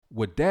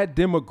with that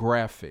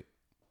demographic,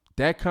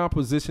 that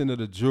composition of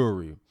the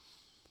jury,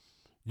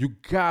 you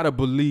gotta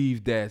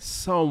believe that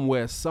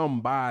somewhere,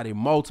 somebody,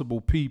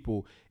 multiple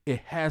people, it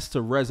has to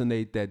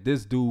resonate that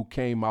this dude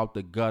came out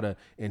the gutter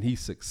and he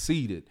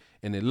succeeded,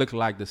 and it looked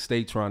like the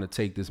state trying to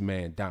take this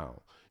man down.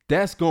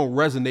 That's gonna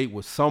resonate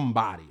with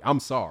somebody. I'm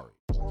sorry.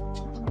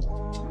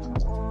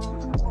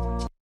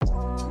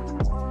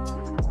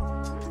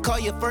 Call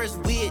your first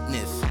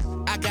witness.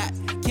 I got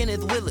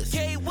Kenneth Willis.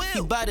 He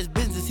bought his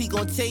business, he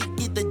gon' take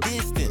it the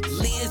distance.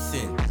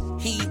 Listen,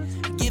 he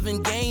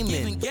giving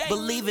gaming,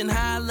 believing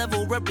high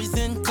level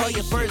represent. Call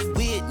your first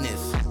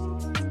witness.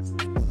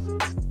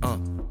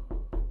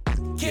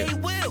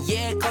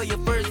 Yeah, call your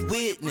first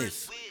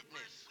witness.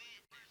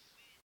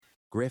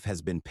 Griff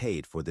has been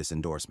paid for this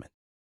endorsement.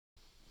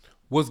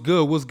 What's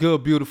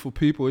good, beautiful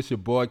people? It's your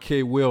boy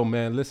K Will,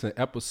 man. Listen,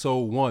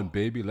 episode 1,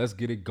 baby. Let's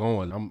get it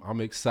going.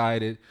 I'm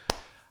excited.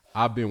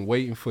 I've been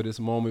waiting for this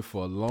moment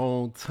for a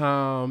long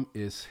time.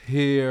 It's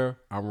here.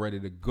 I'm ready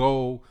to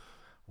go.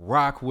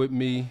 Rock with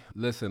me.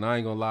 Listen, I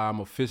ain't gonna lie. I'm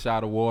a fish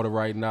out of water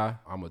right now.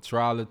 I'm a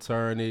trial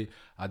attorney.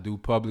 I do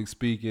public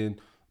speaking.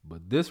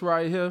 But this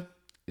right here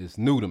is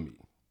new to me.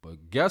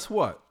 But guess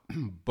what?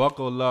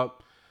 Buckle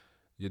up.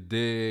 You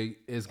dig?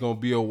 It's going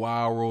to be a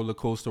wild roller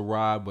coaster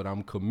ride, but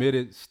I'm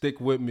committed.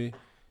 Stick with me.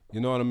 You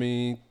know what I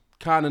mean?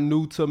 Kind of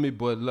new to me,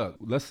 but look,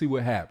 let's see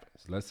what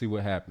happens.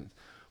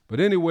 But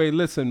anyway,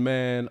 listen,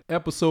 man,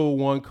 episode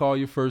 1, Call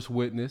Your First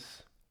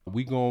Witness.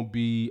 We're going to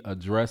be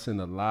addressing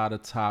a lot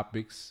of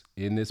topics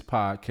in this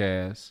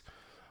podcast.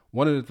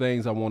 One of the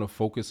things I want to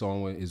focus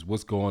on is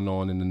what's going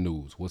on in the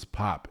news, what's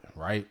popping,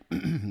 right?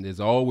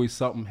 There's always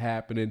something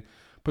happening,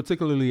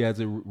 particularly as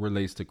it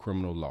relates to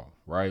criminal law,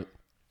 right?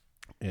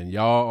 And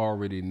y'all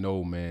already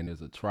know, man,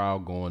 there's a trial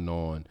going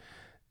on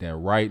that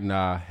right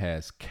now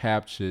has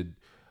captured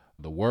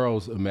the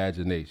world's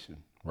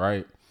imagination,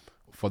 right?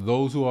 For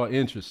those who are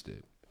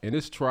interested. And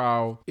this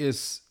trial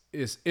is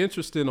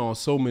interesting on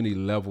so many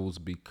levels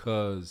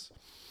because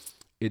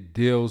it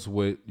deals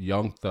with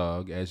Young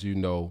Thug, as you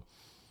know,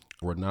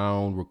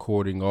 renowned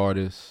recording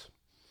artist,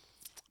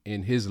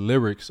 and his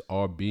lyrics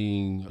are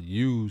being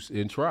used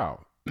in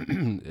trial.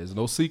 There's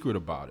no secret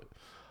about it.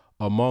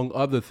 Among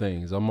other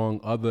things,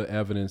 among other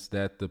evidence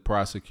that the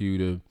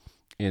prosecutor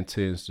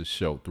intends to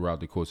show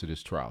throughout the course of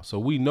this trial. So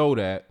we know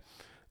that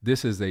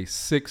this is a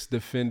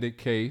 6-defendant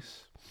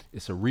case.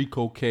 It's a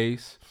RICO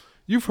case.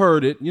 You've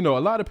heard it. You know, a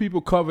lot of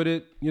people covered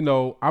it. You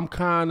know, I'm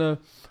kind of,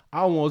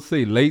 I don't want to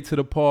say late to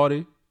the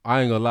party.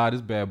 I ain't gonna lie, this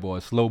bad boy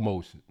is slow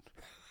motion.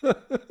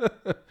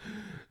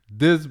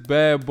 This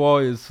bad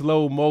boy is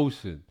slow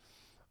motion.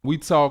 We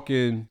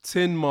talking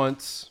 10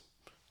 months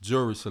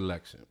jury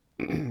selection.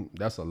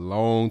 That's a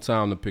long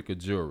time to pick a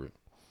jury,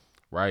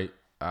 right?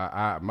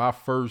 My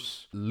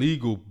first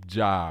legal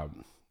job,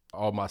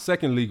 or my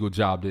second legal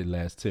job, didn't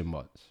last 10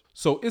 months.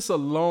 So it's a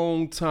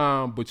long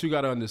time, but you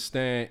got to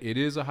understand it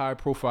is a high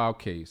profile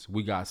case.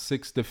 We got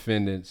 6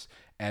 defendants,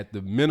 at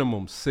the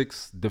minimum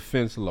 6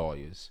 defense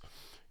lawyers.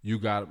 You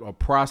got a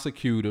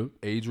prosecutor,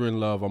 Adriane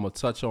Love. I'm going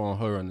to touch on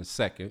her in a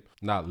second.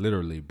 Not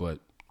literally, but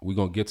we're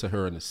going to get to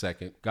her in a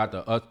second. Got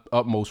the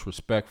utmost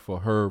respect for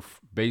her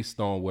based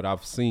on what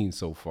I've seen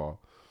so far.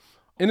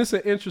 And it's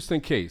an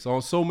interesting case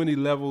on so many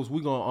levels.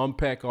 We're going to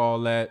unpack all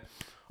that.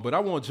 But I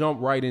want to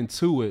jump right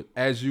into it.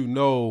 As you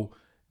know,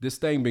 this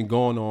thing been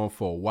going on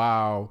for a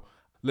while.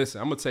 Listen,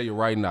 I'm going to tell you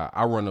right now,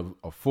 I run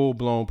a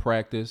full-blown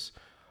practice.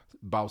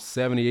 About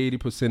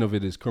 70-80% of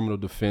it is criminal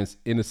defense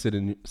in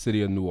the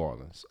city of New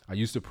Orleans. I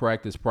used to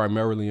practice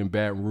primarily in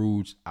Baton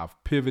Rouge.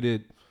 I've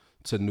pivoted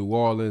to New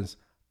Orleans.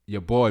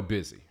 Your boy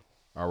busy,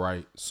 all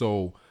right?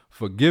 So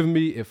forgive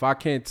me if I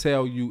can't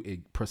tell you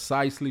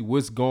precisely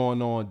what's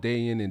going on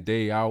day in and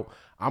day out.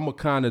 I'm going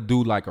to kind of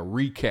do like a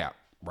recap,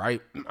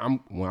 right?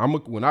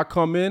 When I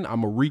come in,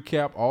 I'm going to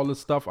recap all the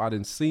stuff I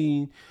done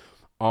seen,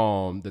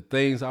 the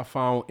things I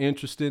found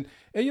interesting.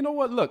 And you know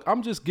what? Look,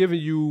 I'm just giving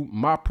you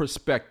my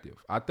perspective.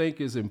 I think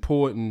it's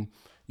important,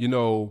 you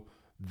know,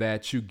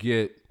 that you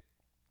get,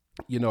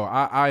 you know,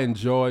 I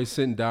enjoy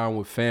sitting down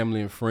with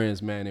family and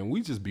friends, man, and we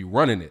just be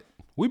running it.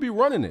 We be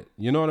running it,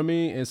 you know what I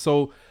mean? And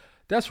so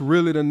that's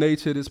really the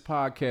nature of this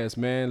podcast,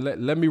 man.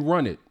 Let me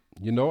run it.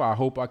 You know, I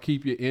hope I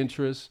keep your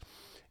interest.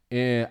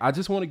 And I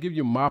just want to give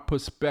you my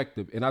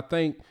perspective. And I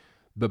think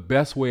the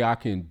best way I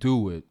can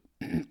do it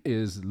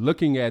is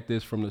looking at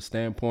this from the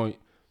standpoint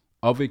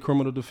of a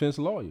criminal defense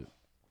lawyer.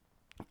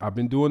 I've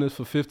been doing this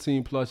for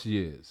 15 plus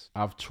years.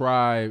 I've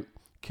tried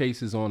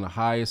cases on the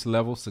highest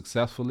level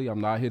successfully.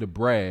 I'm not here to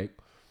brag,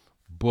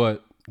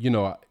 but, you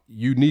know,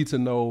 you need to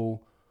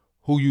know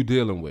who you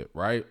dealing with,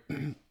 right?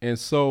 And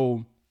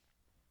so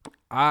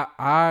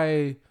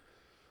I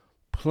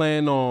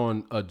plan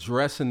on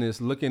addressing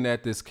this, looking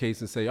at this case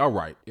and say, all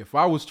right, if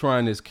I was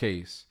trying this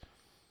case,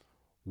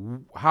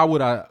 how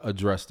would I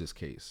address this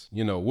case?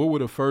 You know, what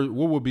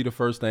would be the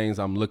first things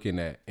I'm looking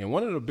at? And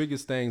one of the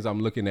biggest things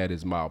I'm looking at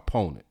is my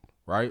opponent,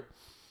 right?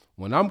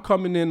 When I'm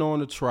coming in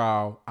on a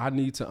trial, I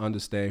need to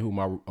understand who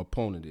my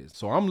opponent is.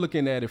 So I'm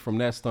looking at it from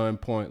that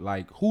standpoint,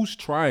 like who's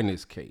trying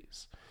this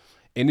case?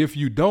 And if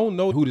you don't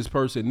know who this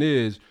person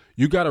is,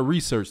 you got to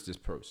research this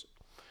person.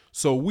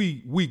 So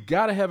we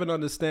got to have an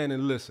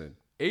understanding. Listen,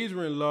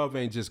 Adriane Love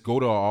ain't just go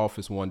to our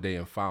office one day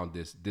and found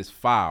this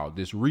file,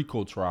 this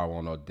RICO trial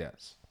on her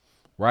desk,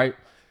 right?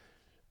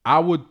 I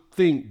would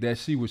think that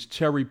she was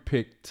cherry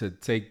picked to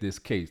take this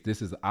case.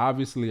 This is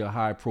obviously a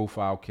high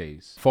profile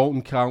case.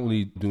 Fulton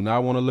County do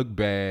not want to look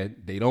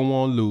bad. They don't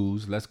want to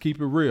lose. Let's keep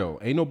it real.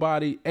 Ain't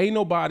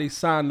nobody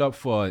signed up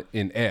for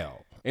an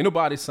L. Ain't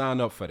nobody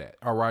signed up for that.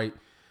 All right.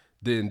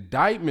 The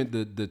indictment,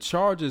 the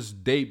charges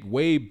date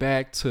way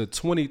back to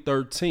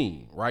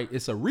 2013, right?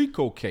 It's a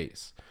RICO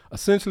case.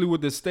 Essentially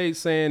what the state's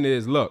saying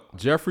is, look,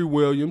 Jeffrey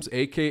Williams,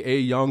 AKA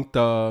Young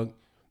Thug,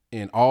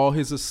 and all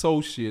his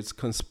associates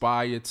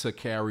conspired to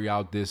carry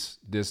out this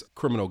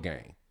criminal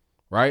gang,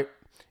 right?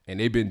 And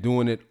they've been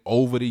doing it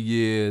over the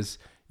years,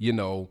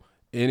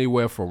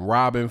 anywhere from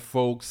robbing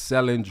folks,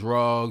 selling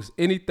drugs,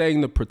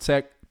 anything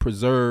to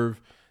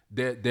preserve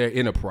their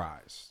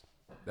enterprise.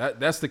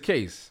 That's the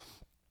case.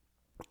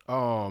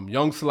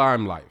 Young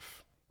Slime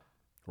Life,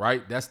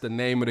 right? That's the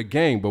name of the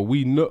gang. But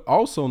we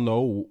also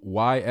know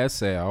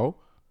YSL,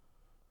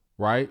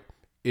 right,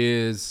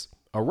 is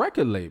a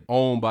record label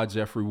owned by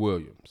Jeffrey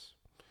Williams.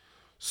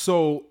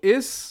 So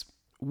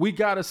we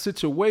got a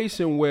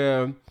situation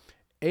where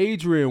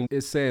Adriane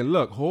is saying,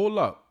 look, hold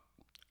up.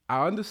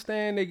 I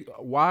understand that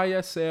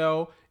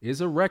YSL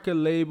is a record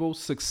label,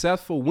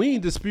 successful. We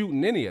ain't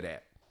disputing any of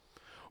that.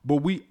 But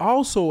we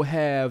also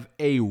have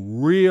a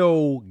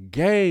real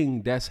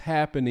gang that's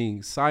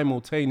happening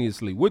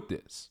simultaneously with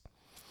this.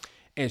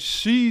 And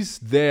she's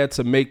there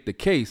to make the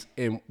case.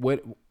 And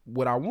what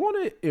I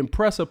want to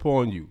impress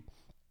upon you,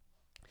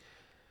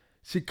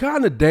 she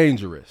kind of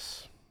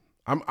dangerous.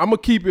 I'm going to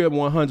keep it at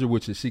 100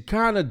 with you. She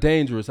kind of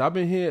dangerous. I've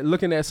been here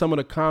looking at some of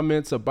the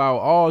comments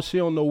about, she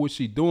don't know what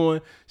she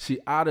doing. She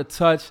out of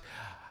touch.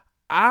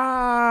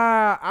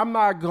 I'm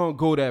not going to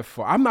go that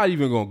far. I'm not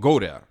even going to go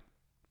there,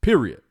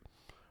 period.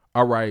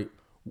 All right.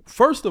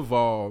 First of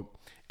all,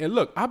 and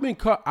look, I've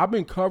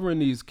been covering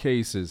these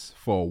cases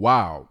for a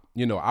while.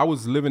 I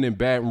was living in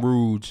Baton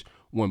Rouge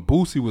when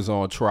Boosie was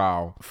on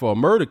trial for a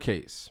murder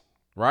case,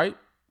 right?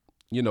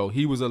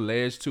 He was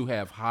alleged to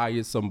have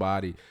hired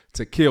somebody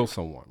to kill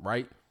someone,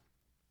 right?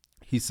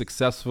 He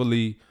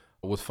successfully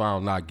was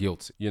found not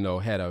guilty.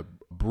 Had a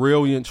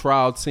brilliant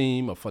trial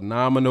team, a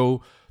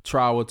phenomenal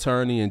trial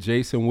attorney in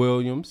Jason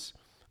Williams.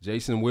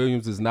 Jason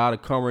Williams is not a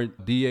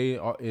current DA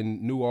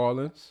in New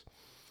Orleans.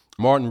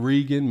 Martin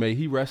Regan, may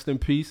he rest in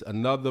peace,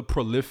 another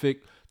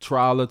prolific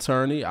trial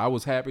attorney. I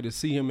was happy to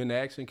see him in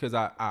action because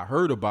I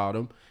heard about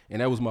him,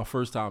 and that was my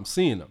first time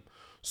seeing him.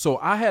 So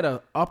I had an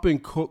up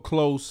and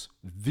close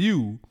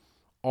view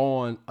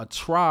on a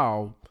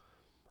trial.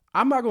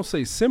 I'm not going to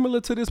say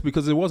similar to this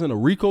because it wasn't a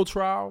RICO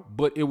trial,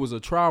 but it was a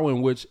trial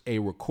in which a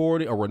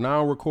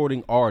renowned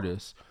recording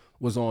artist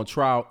was on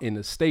trial, and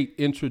the state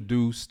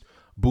introduced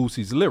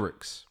Boosie's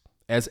lyrics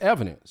as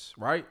evidence,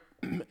 right?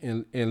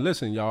 And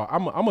listen, y'all,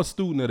 I'm a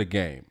student of the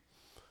game.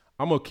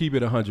 I'm going to keep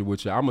it 100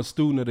 with you. I'm a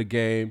student of the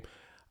game.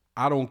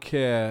 I don't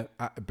care.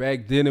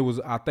 Back then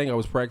I think I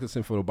was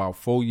practicing for about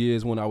 4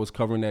 years when I was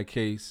covering that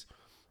case.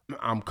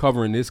 I'm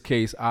covering this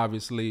case,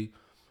 obviously.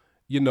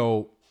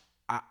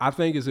 I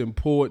think it's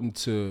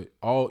important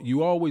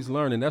you always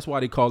learn, and that's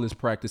why they call this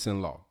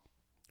practicing law,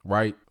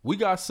 right? We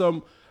got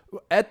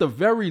at the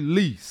very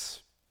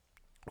least,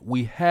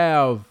 we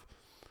have,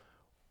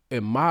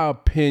 in my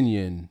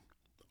opinion,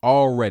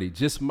 already,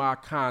 just my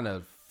kind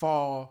of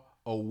far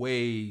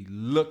away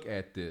look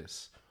at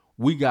this,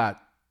 we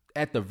got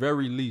at the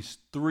very least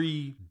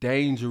 3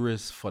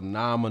 dangerous,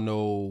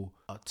 phenomenal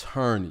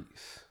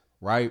attorneys,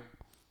 right?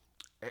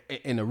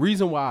 And the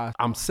reason why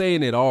I'm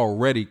saying it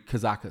already,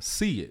 because I could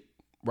see it,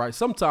 right?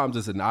 Sometimes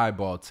it's an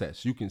eyeball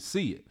test. You can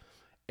see it.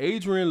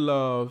 Adriane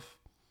Love,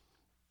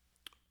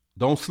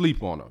 don't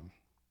sleep on her.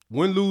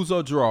 Win, lose,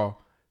 or draw,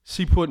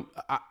 she put,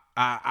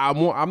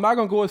 I'm not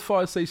going to go as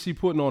far as say she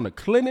putting on a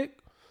clinic,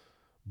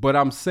 but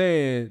I'm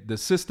saying the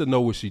sister know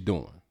what she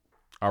doing,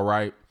 all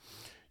right?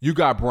 You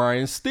got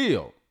Brian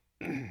Steele.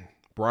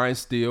 Brian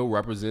Steele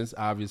represents,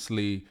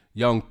 obviously,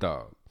 Young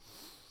Thug.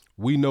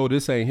 We know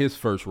this ain't his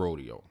first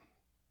rodeo.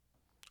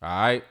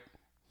 All right?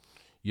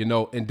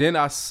 And then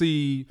I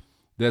see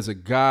there's a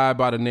guy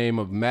by the name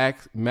of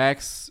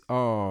Max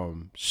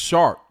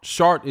Shart.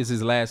 Shart is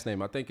his last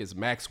name. I think it's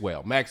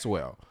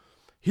Maxwell.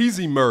 He's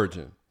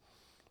emerging,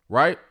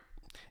 right?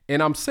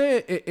 And I'm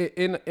saying,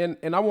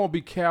 and I won't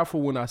be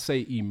careful when I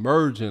say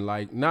emerging.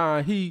 Like,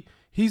 nah,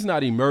 he's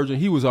not emerging.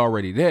 He was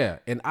already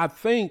there. And I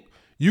think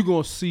you're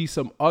going to see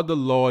some other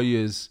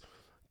lawyers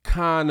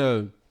kind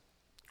of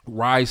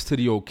rise to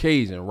the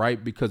occasion,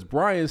 right? Because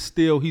Brian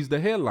Steele, he's the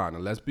headliner.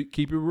 Let's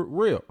keep it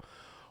real.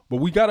 But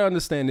we got to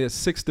understand there's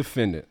 6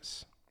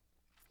 defendants,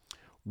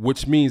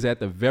 which means at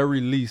the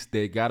very least,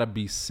 there got to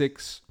be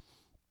 6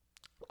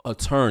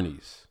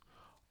 attorneys.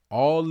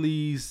 All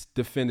these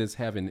defendants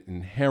have an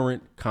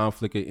inherent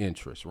conflict of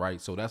interest,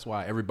 right? So that's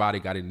why everybody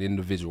got an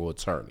individual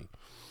attorney.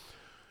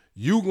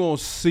 You're going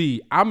to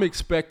see, I'm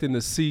expecting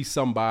to see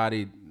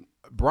somebody,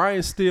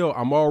 Brian Steele,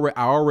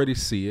 I already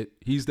see it.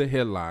 He's the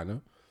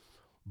headliner.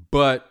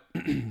 But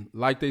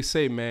like they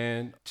say,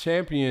 man,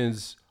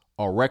 champions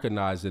are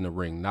recognized in the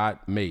ring,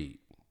 not made,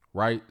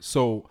 right?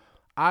 So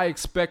I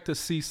expect to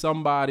see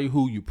somebody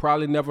who you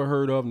probably never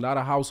heard of, not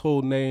a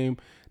household name,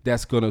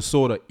 that's going to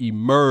sort of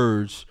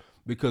emerge,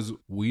 because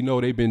we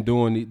know they've been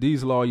doing,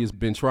 these lawyers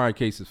been trying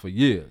cases for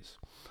years.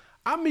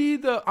 I'm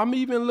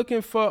even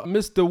looking for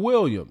Mr.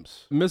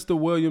 Williams. Mr.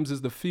 Williams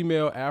is the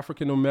female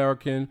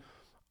African-American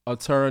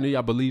attorney.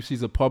 I believe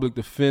she's a public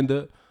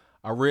defender.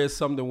 I read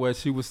something where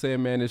she was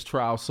saying, man, this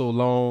trial's so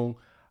long,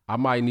 I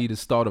might need to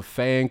start a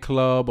fan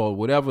club or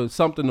whatever,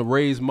 something to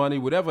raise money,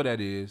 whatever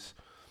that is.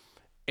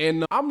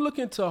 And I'm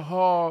looking to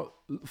her,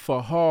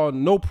 for her,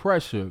 no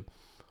pressure,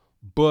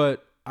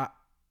 but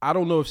I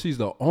don't know if she's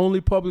the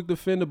only public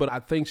defender, but I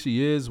think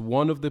she is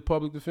one of the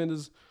public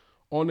defenders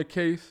on the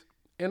case.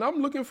 And I'm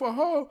looking for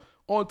her,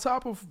 on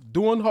top of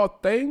doing her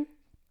thing,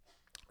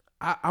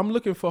 I'm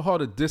looking for her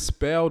to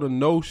dispel the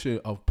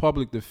notion of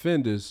public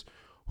defenders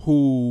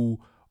who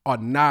are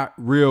not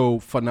real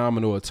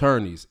phenomenal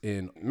attorneys.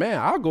 And man,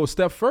 I'll go a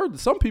step further.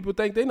 Some people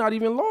think they're not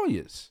even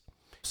lawyers.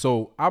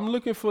 So I'm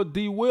looking for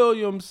D.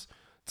 Williams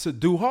to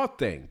do her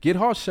thing, get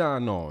her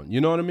shine on.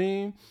 You know what I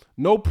mean?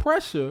 No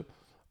pressure,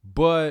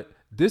 but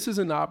this is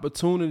an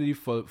opportunity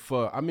for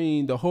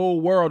the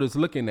whole world is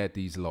looking at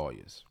these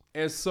lawyers.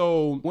 And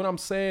so what I'm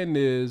saying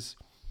is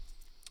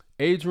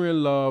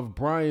Adriane Love,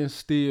 Brian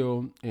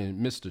Steele,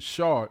 and Mr.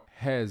 Sharp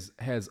has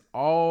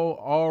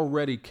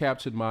already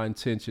captured my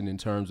attention in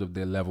terms of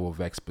their level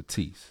of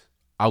expertise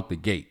out the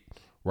gate,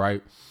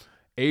 right?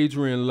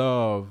 Adriane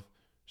Love,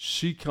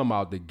 she come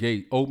out the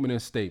gate, opening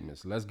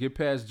statements. Let's get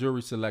past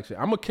jury selection.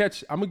 I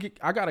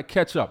gotta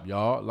catch up,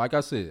 y'all. Like I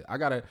said,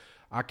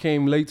 I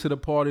came late to the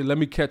party. Let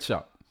me catch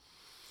up.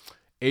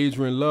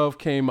 Adriane Love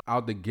came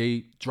out the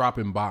gate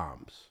dropping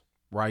bombs,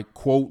 right?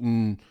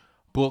 Quoting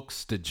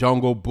books, The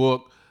Jungle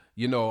Book.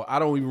 You know, I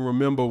don't even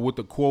remember what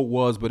the quote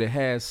was, but it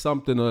had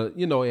something,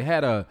 it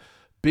had a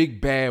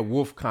big bad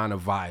wolf kind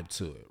of vibe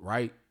to it,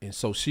 right? And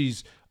so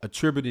she's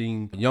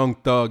attributing Young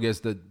Thug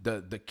as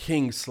the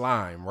king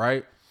slime,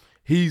 right?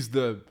 He's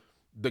the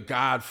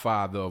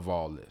godfather of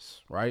all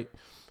this, right?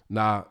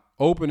 Now,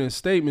 opening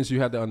statements, you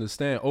have to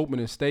understand,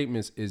 opening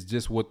statements is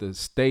just what the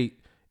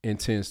state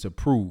intends to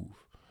prove.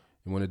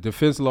 And when the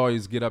defense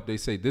lawyers get up, they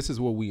say, this is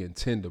what we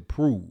intend to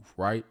prove,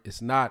 right?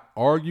 It's not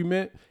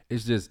argument.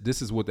 It's just,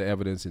 this is what the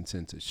evidence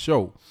intends to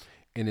show.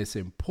 And it's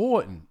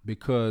important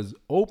because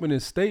opening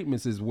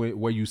statements is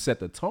where you set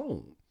the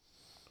tone,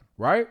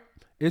 right?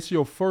 It's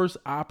your first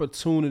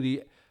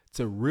opportunity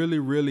to really,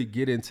 really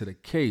get into the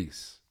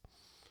case.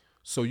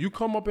 So you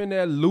come up in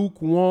that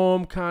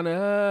lukewarm kind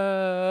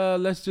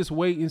of, let's just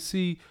wait and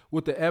see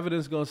what the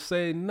evidence gonna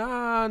say.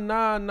 Nah,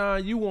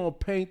 you want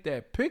to paint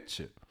that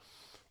picture,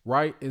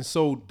 right? And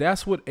so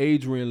that's what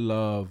Adriane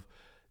Love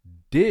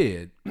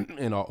did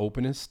in our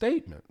opening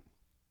statement.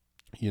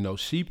 You know,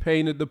 she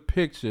painted the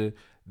picture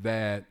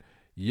that,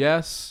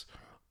 yes,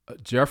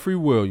 Jeffrey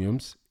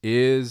Williams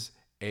is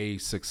a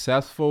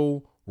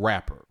successful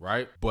rapper,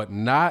 right? But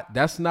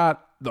that's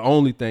not the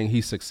only thing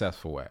he's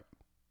successful at.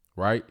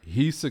 Right?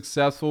 He's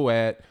successful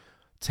at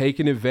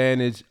taking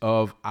advantage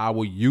of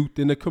our youth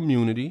in the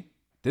community.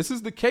 This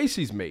is the case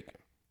he's making,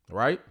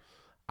 right?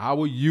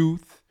 Our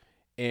youth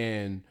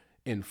and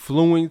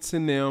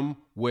influencing them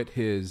with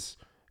his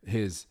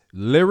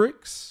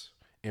lyrics,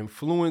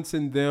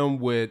 influencing them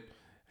with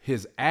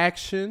his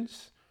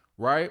actions,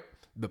 right?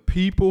 The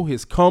people,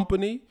 his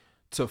company,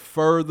 to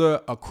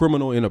further a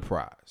criminal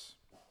enterprise,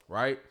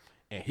 right?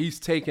 And he's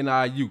taking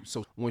our youth.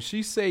 So when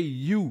she say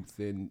youth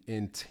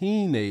and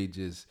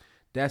teenagers,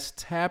 that's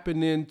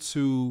tapping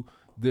into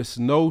this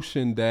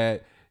notion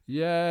that,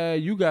 yeah,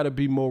 you got to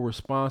be more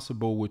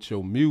responsible with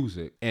your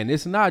music. And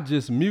it's not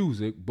just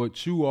music,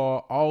 but you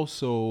are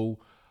also,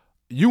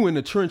 you in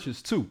the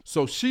trenches too.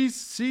 So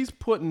she's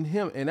putting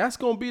him, and that's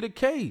going to be the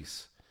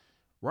case,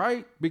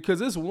 right?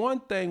 Because it's one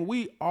thing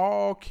we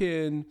all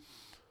can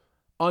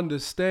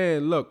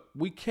understand. Look,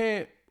 we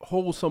can't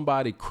hold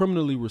somebody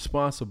criminally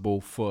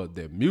responsible for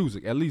their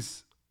music. At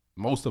least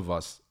most of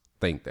us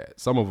think that.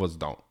 Some of us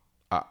don't,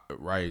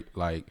 right?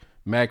 Like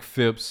Mac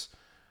Phipps,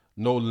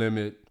 No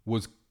Limit,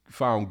 was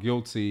found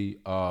guilty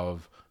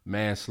of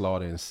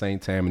manslaughter in St.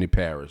 Tammany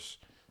Parish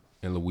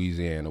in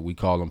Louisiana. We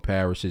call them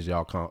parishes.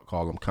 Y'all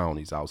call them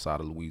counties outside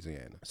of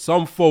Louisiana.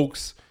 Some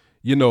folks,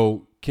 you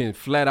know, can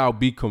flat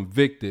out be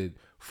convicted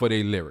for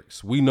their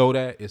lyrics. We know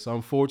that. It's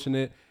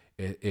unfortunate.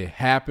 It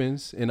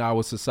happens in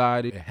our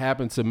society. It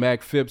happened to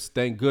Mac Phipps.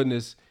 Thank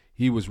goodness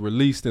he was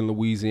released in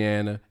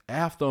Louisiana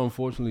after,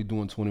 unfortunately,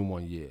 doing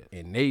 21 years.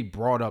 And they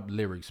brought up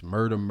lyrics,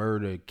 murder,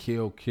 murder,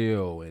 kill,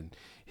 kill, and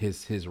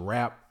his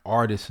rap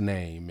artist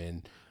name.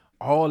 And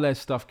all that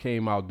stuff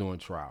came out during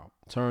trial.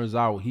 Turns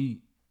out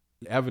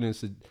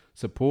evidence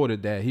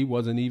supported that he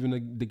wasn't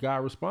even the guy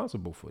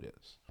responsible for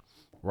this,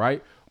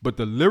 right? But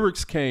the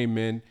lyrics came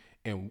in,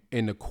 and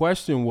the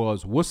question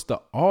was, what's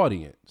the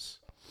audience?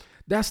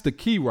 That's the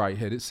key right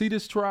here. See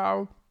this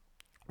trial?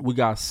 We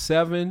got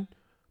 7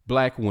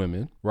 black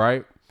women,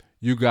 right?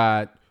 you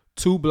got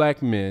 2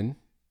 black men,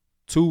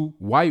 2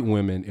 white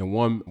women, and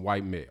 1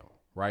 white male,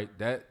 right?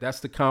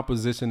 That's the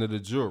composition of the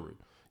jury.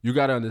 You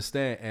got to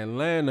understand,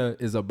 Atlanta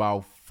is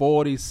about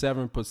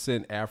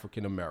 47%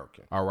 African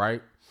American, all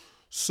right?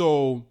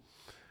 So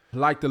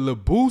like the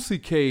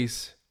LaBoosie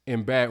case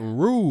in Baton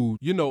Rouge,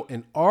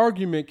 an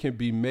argument can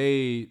be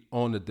made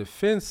on the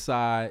defense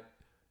side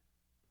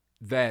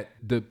that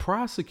the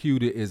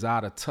prosecutor is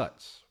out of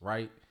touch,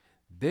 right?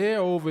 They're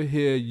over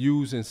here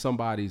using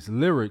somebody's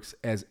lyrics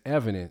as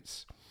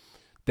evidence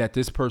that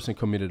this person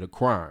committed a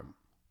crime.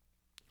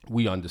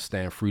 We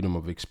understand freedom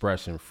of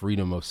expression,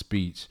 freedom of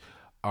speech.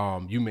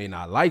 You may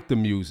not like the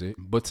music,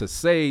 but to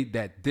say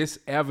that this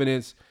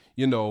evidence,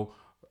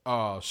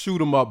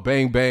 shoot 'em up,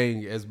 bang,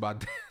 bang, as my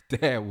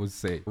dad would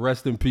say,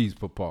 rest in peace,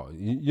 Papa.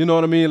 You know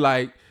what I mean?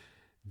 Like,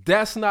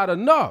 that's not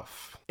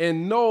enough.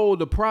 And no,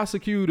 the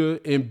prosecutor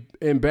in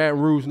Baton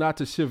Rouge, not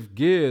to shift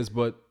gears,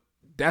 but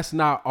that's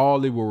not all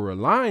they were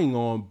relying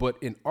on.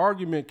 But an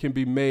argument can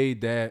be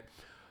made that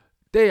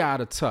they out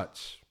of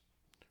touch,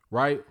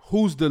 right?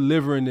 Who's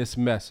delivering this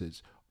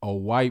message? A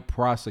white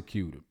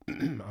prosecutor.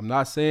 I'm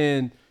not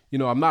saying,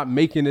 I'm not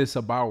making this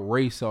about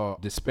race or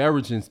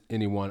disparaging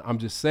anyone. I'm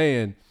just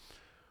saying,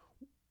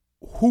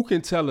 who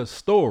can tell a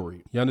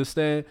story? You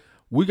understand?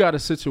 We got a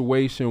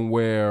situation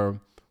where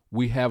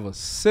we have a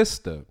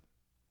sister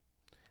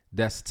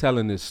that's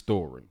telling this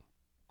story,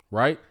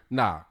 right?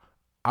 Now,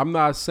 I'm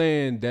not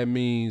saying that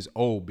means,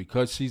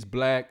 because she's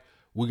black,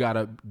 we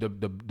got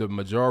the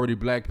majority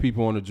black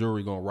people on the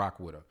jury gonna rock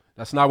with her.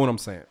 That's not what I'm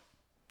saying.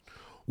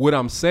 What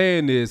I'm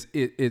saying is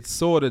it's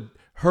sort of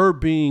her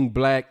being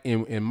black,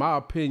 in my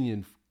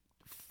opinion,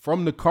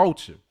 from the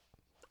culture.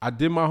 I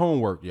did my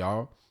homework,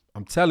 y'all.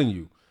 I'm telling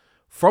you,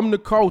 from the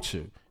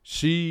culture,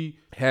 she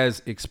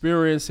has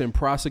experience in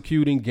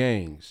prosecuting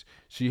gangs.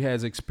 She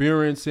has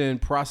experience in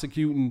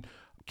prosecuting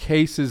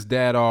cases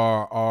that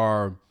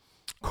are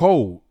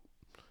cold.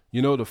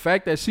 The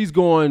fact that she's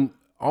going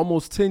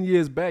almost 10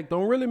 years back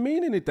don't really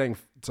mean anything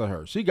to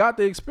her. She got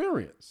the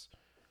experience,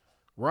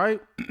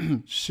 right?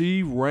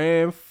 She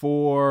ran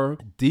for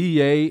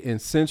DA in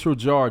Central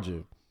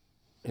Georgia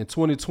in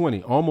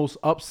 2020, almost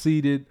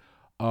upseated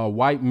a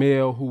white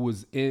male who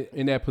was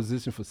in that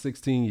position for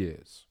 16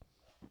 years,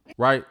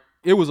 right?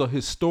 It was a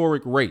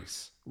historic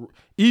race.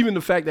 Even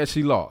the fact that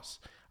she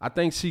lost, I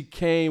think she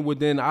came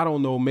within, I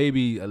don't know,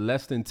 maybe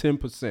less than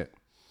 10%.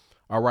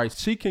 All right.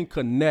 She can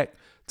connect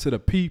to the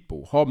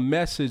people. Her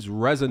message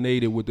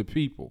resonated with the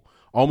people,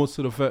 almost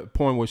to the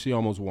point where she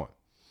almost won.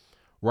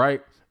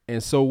 Right.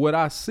 And so what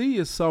I see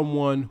is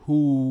someone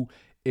who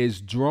is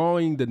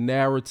drawing the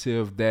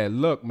narrative that,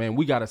 look, man,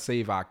 we got to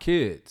save our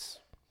kids.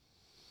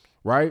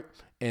 Right.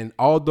 And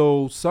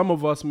although some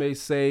of us may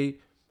say,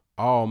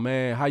 oh,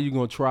 man, how you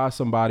going to try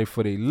somebody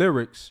for their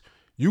lyrics?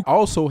 You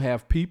also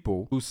have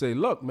people who say,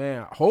 look,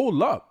 man,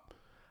 hold up.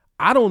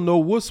 I don't know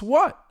what's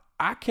what.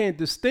 I can't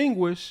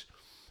distinguish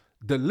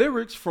the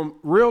lyrics from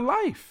real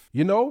life.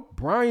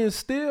 Brian's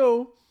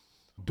still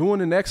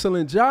doing an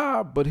excellent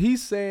job, but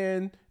he's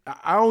saying,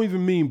 I don't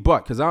even mean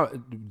but, because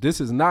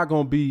this is not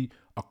going to be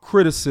a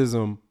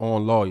criticism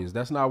on lawyers.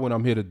 That's not what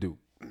I'm here to do,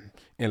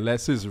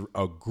 unless it's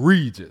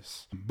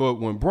egregious. But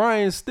when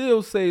Brian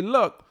still say,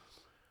 look,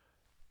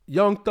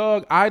 Young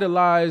Thug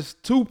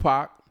idolized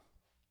Tupac.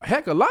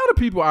 Heck, a lot of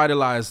people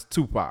idolize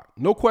Tupac.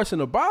 No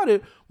question about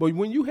it. But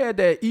when you had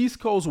that East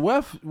Coast,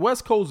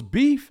 West Coast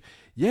beef,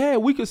 yeah,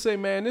 we could say,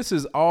 man, this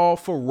is all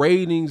for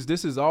ratings.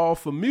 This is all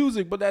for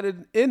music. But at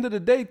the end of the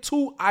day,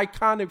 2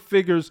 iconic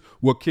figures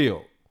were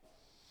killed.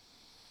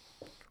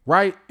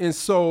 Right? And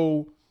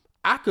so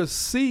I could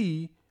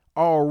see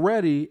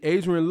already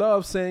Adriane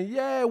Love saying,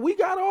 yeah, we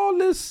got all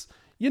this,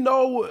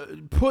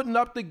 putting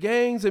up the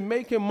gangs and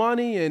making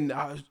money and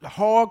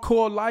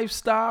hardcore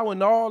lifestyle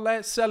and all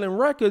that, selling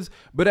records.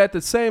 But at the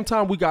same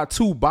time, we got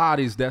 2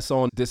 bodies that's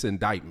on this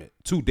indictment,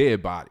 2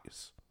 dead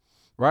bodies,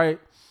 right?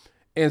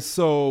 And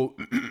so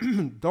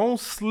don't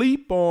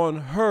sleep on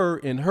her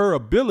and her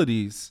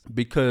abilities,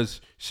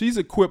 because she's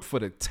equipped for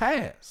the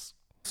task.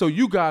 So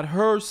you got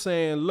her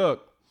saying,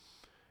 look,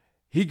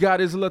 he got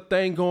his little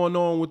thing going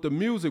on with the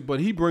music, but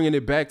he bringing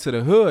it back to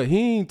the hood.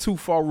 He ain't too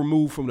far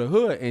removed from the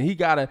hood, and he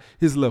got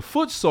his little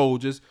foot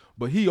soldiers,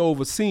 but he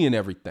overseeing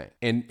everything.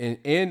 And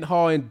in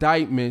her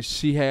indictment,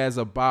 she has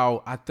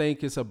I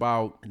think it's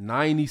about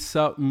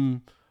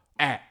 90-something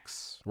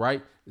acts,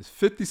 right? It's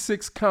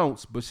 56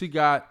 counts, but she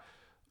got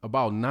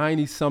about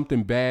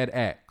 90-something bad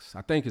acts.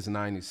 I think it's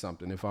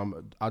 90-something.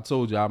 I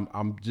told you,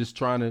 I'm just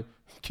trying to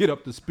get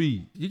up to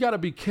speed. You got to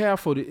be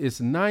careful. It's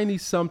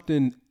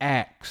 90-something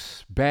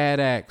acts,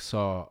 bad acts,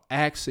 or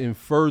acts in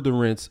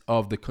furtherance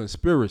of the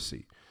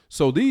conspiracy.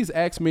 So these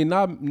acts may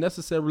not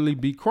necessarily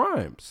be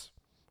crimes,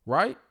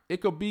 right?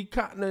 It could be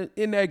kind of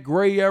in that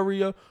gray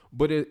area,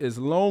 but as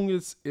long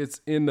as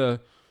it's in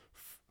the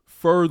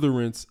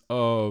furtherance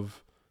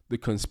of the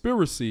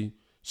conspiracy,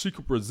 she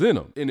could present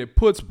them. And it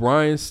puts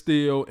Brian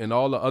Steele and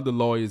all the other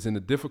lawyers in a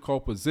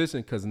difficult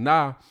position, because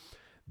now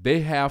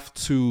they have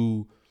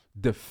to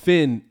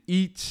defend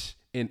each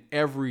and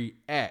every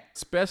act,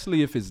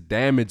 especially if it's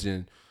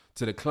damaging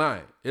to the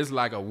client. It's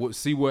like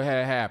see what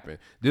had happened.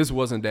 This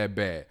wasn't that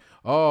bad.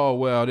 Oh,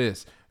 well,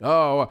 this.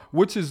 Oh,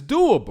 which is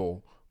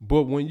doable.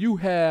 But when you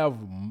have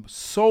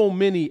so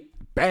many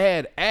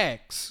bad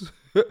acts,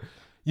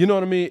 you know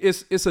what I mean?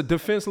 It's a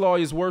defense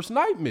lawyer's worst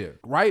nightmare,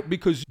 right?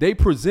 Because they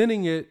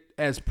presenting it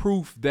as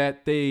proof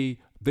that they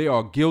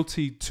are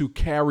guilty to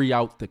carry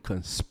out the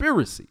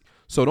conspiracy.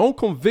 So don't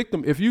convict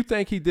him. If you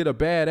think he did a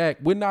bad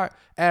act, we're not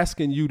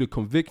asking you to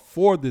convict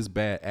for this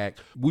bad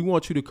act. We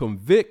want you to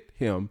convict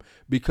him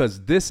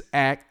because this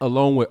act,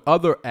 along with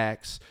other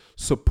acts,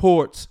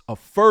 supports a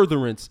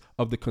furtherance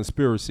of the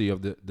conspiracy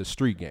of the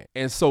street gang.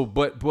 And so,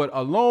 but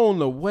along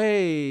the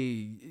way,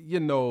 you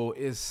know,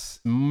 it's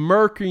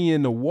murky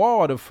in the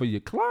water for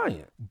your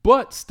client.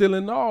 But still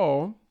in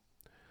all,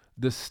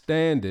 the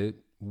standard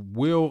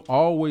will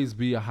always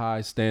be a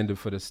high standard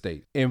for the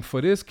state. And for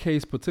this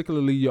case,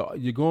 particularly,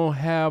 you're going to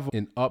have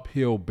an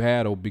uphill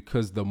battle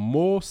because the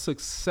more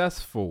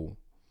successful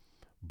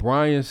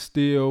Brian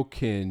Steele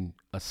can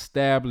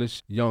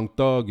establish Young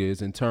Thug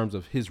is in terms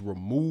of his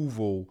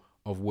removal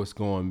of what's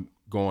going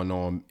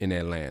on in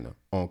Atlanta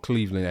on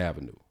Cleveland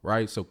Avenue,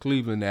 right? So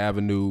Cleveland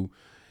Avenue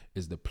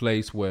is the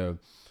place where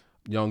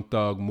Young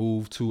Thug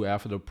moved to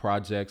after the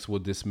projects were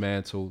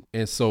dismantled.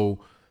 And so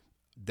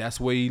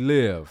that's where he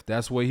lived.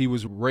 That's where he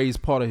was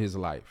raised part of his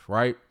life,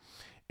 right?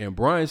 And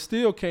Brian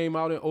Steele came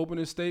out and opened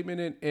his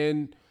statement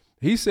and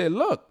he said,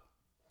 look,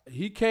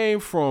 he came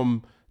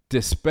from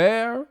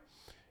despair.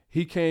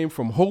 He came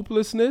from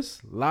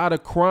hopelessness, a lot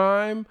of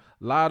crime,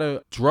 a lot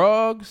of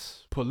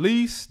drugs,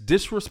 police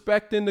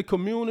disrespecting the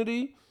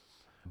community.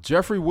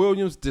 Jeffrey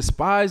Williams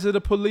despised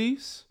the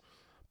police.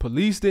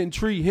 Police didn't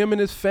treat him and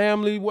his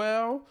family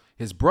well.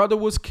 His brother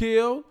was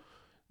killed.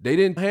 They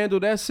didn't handle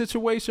that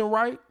situation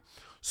right.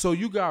 So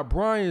you got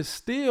Brian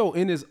Steele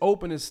in his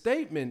opening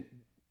statement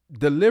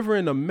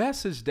delivering a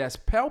message that's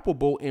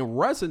palpable and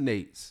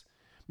resonates.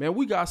 Man,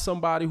 we got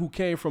somebody who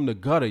came from the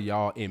gutter,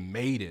 y'all, and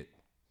made it,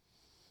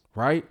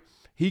 right?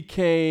 He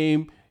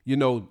came, you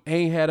know,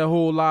 ain't had a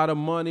whole lot of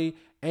money,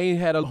 ain't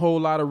had a whole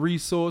lot of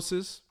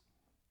resources,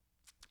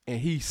 and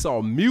he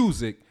saw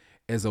music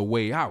as a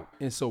way out.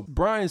 And so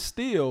Brian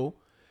Steele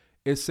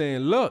is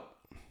saying, look,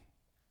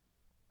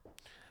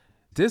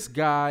 this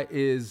guy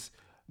is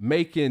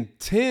making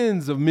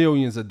tens of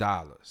millions of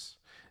dollars.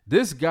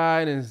 This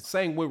guy then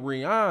sang with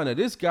Rihanna.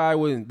 This guy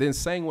then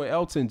sang with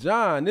Elton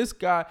John. This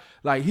guy,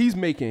 like, he's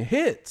making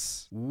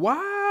hits.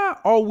 Why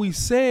are we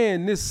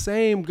saying this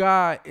same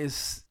guy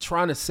is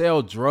trying to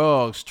sell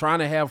drugs, trying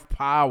to have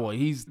power?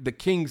 He's the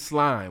king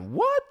slime.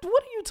 What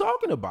are you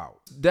talking about?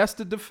 That's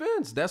the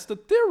defense. That's the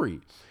theory.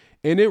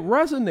 And it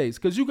resonates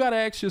because you got to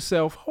ask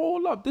yourself,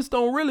 hold up, this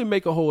don't really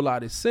make a whole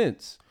lot of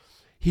sense.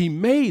 He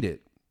made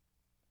it.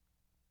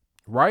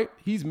 Right?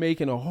 He's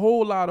making a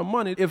whole lot of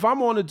money. If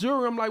I'm on a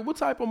jury, I'm like, what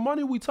type of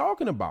money we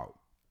talking about?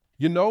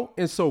 You know?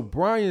 And so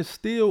Brian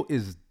Steele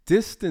is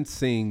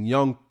distancing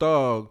Young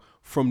Thug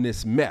from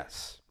this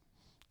mess,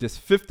 this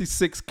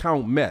 56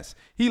 count mess.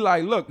 He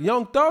like, look,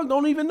 Young Thug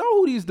don't even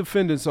know who these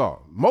defendants are.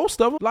 Most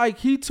of them, like,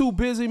 he too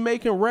busy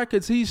making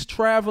records. He's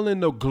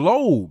traveling the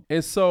globe.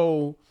 And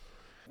so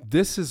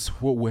this is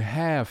what we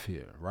have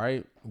here,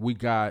 right? We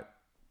got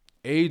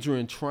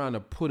Adriane trying to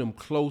put him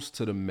close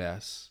to the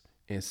mess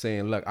and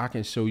saying, look, I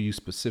can show you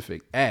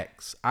specific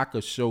acts. I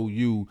could show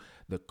you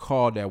the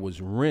car that was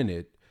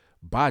rented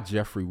by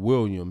Jeffrey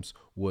Williams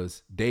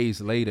was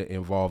days later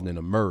involved in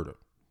a murder.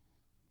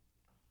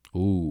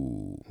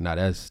 Ooh, now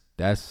that's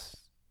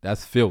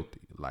filthy.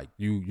 Like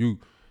you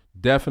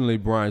definitely,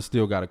 Brian,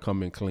 still got to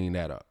come and clean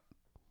that up,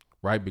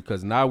 right?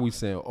 Because now we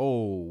saying,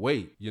 oh,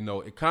 wait, you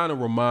know, it kind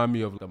of remind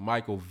me of the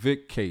Michael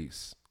Vick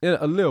case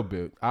a little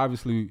bit.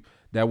 Obviously,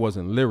 that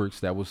wasn't lyrics,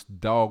 that was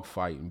dog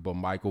fighting, but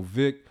Michael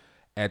Vick,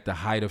 at the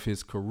height of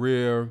his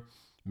career,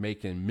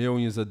 making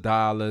millions of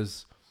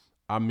dollars.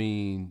 I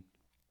mean,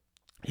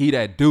 he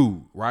that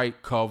dude, right?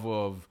 Cover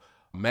of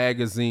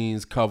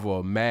magazines, cover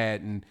of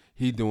Madden.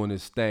 He doing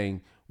his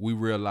thing. We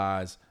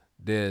realize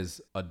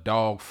there's a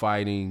dog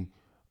fighting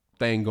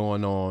thing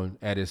going on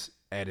at his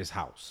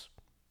house.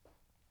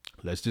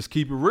 Let's just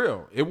keep it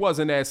real. It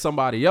wasn't at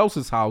somebody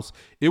else's house.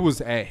 It was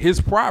at his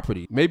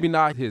property. Maybe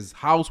not his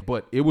house,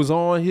 but it was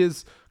on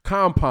his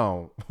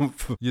compound.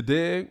 You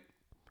dig?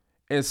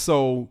 And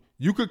so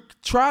you could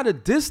try to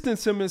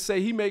distance him and say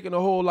he making a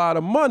whole lot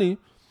of money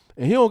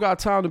and he don't got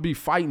time to be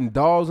fighting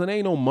dogs and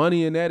ain't no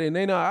money in that. And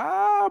they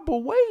not, but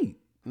wait.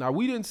 Now,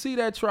 we didn't see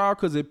that trial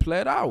because it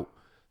played out.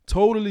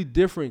 Totally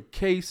different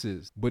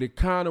cases. But it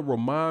kind of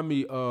remind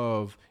me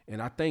of,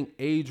 and I think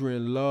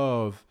Adriane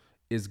Love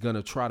is going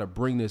to try to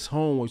bring this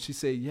home where she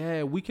said,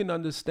 yeah, we can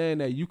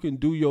understand that you can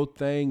do your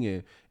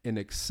thing and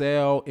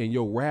excel in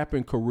your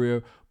rapping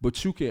career,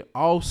 but you can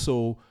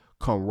also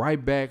come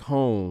right back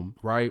home,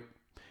 right?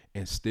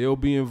 And still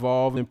be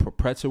involved in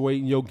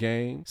perpetuating your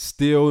game,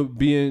 still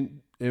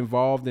being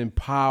involved in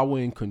power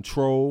and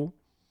control,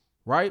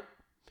 right?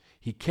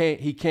 He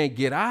can't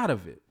get out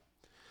of it.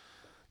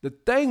 The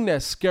thing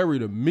that's scary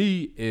to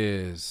me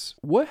is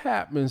what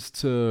happens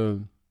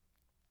to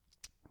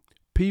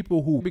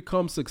people who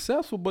become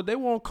successful, but they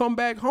won't come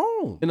back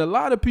home. And a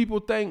lot of people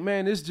think,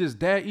 man, it's just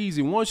that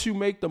easy. Once you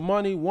make the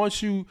money,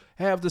 once you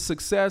have the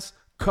success,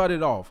 cut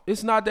it off.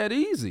 It's not that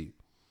easy,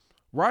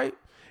 right?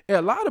 And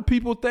a lot of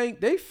people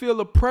think they feel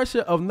the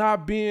pressure of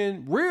not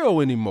being real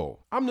anymore.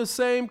 I'm the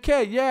same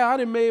cat. Yeah, I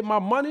done made my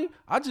money.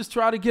 I just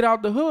try to get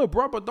out the hood,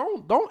 bro. But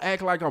don't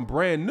act like I'm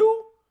brand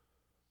new.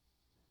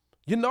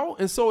 You know,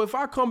 and so if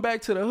I come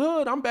back to the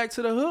hood, I'm back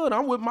to the hood.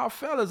 I'm with my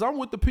fellas. I'm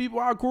with the people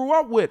I grew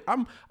up with.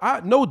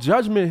 I no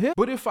judgment here.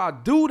 But if I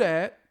do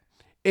that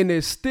and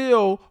there's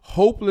still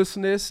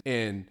hopelessness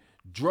and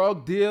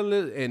drug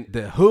dealers and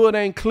the hood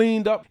ain't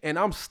cleaned up and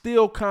I'm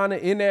still kind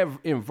of in that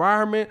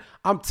environment,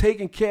 I'm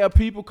taking care of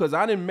people because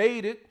I done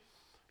made it,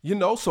 you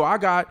know, so I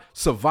got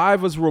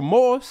survivor's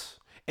remorse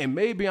and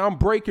maybe I'm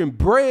breaking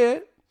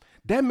bread.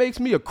 That makes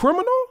me a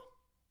criminal,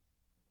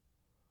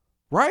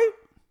 right?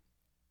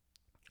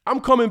 I'm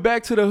coming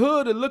back to the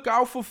hood to look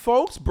out for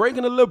folks,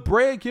 breaking a little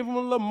bread, giving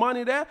them a little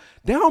money there.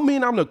 That don't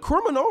mean I'm the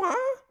criminal,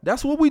 huh?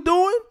 That's what we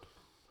doing?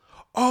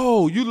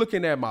 Oh, you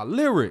looking at my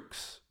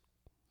lyrics.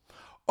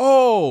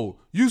 Oh,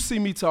 you see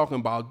me talking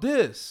about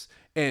this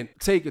and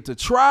take it to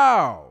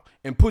trial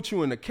and put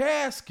you in a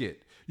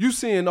casket. You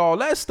seeing all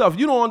that stuff.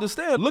 You don't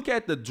understand. Look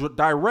at the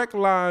direct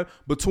line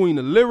between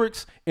the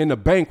lyrics and the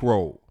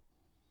bankroll.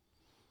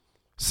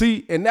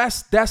 See, and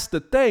that's the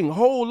thing.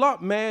 Hold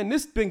up, man.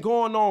 This been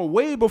going on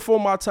way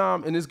before my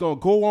time, and it's gonna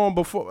go on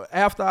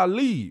after I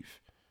leave.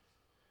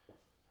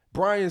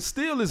 Brian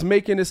Steele is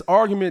making this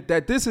argument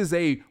that this is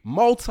a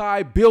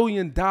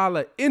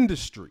multi-billion-dollar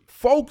industry.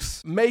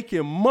 Folks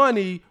making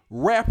money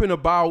rapping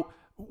about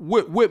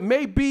what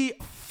may be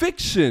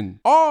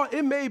fiction, or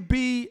it may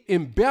be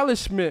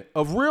embellishment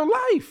of real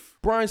life.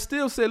 Brian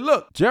Steele said,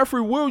 look, Jeffrey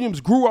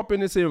Williams grew up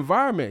in this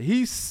environment.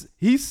 He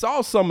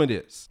saw some of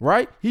this,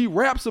 right? He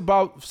raps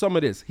about some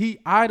of this. He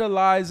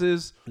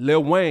idolizes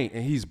Lil Wayne,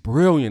 and he's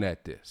brilliant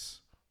at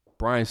this.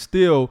 Brian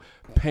Steele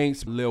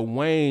paints Lil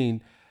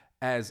Wayne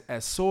as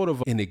sort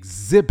of an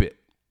exhibit,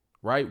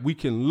 right? We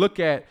can look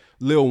at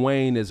Lil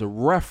Wayne as a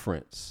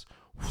reference,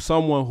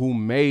 someone who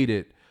made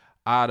it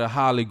out of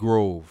Holly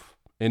Grove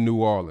in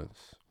New Orleans,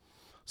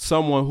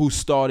 someone who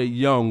started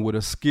young with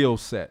a skill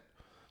set,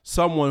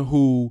 someone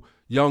who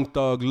Young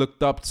Thug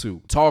looked up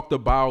to, talked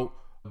about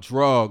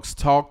drugs,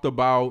 talked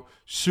about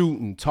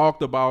shooting,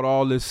 talked about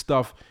all this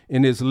stuff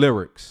in his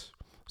lyrics.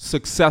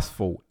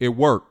 Successful, it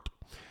worked.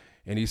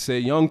 And he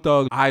said Young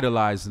Thug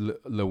idolized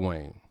Lil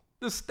Wayne.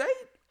 The state,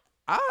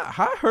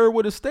 I heard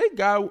where the state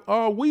got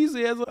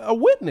Weezy as a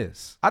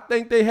witness. I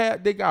think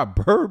they got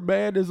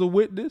Birdman as a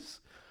witness.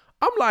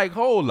 I'm like,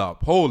 hold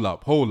up.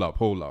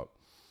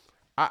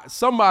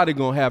 Somebody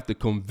gonna have to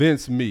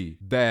convince me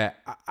that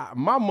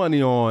my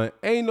money on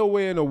ain't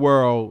nowhere in the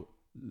world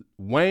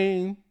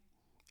Wayne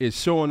is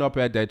showing up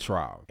at that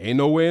trial. Ain't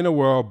nowhere in the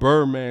world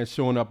Birdman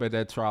showing up at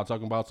that trial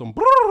talking about some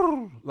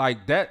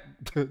like that.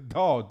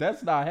 Dog,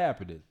 that's not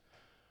happening,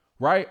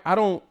 right? I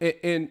don't.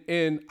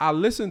 And I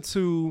listened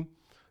to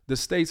the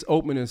state's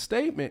opening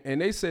statement, and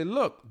they said,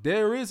 look,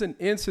 there is an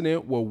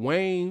incident where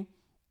Wayne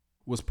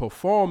was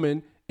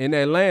performing in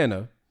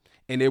Atlanta.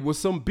 And there was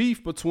some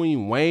beef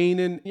between Wayne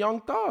and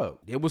Young Thug.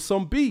 There was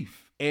some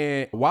beef.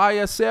 And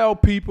YSL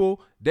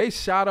people, they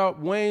shot up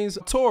Wayne's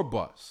tour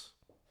bus.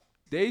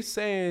 They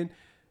saying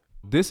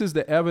this is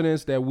the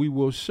evidence that we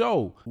will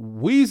show.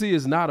 Weezy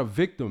is not a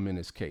victim in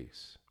this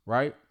case,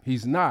 right?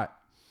 He's not.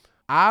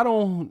 I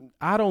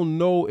don't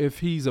know if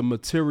he's a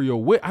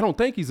material witness. I don't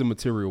think he's a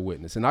material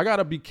witness. And I got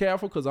to be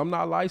careful because I'm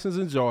not licensed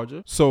in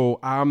Georgia. So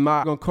I'm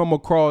not going to come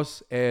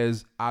across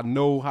as I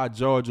know how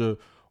Georgia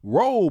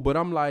roll, but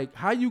I'm like,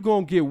 how you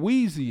gonna get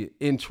Weezy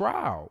in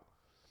trial?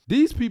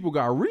 These people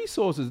got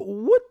resources.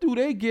 What do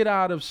they get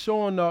out of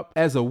showing up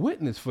as a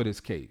witness for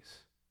this case?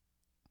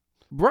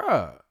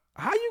 Bruh,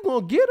 how you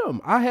gonna get them?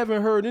 I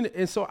haven't heard any,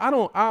 and so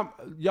I'm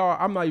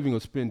not even gonna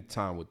spend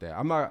time with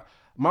that.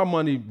 My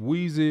money,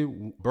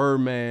 Weezy,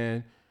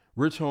 Birdman,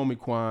 Rich Homie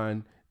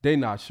Quan, they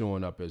not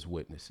showing up as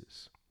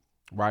witnesses,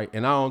 right?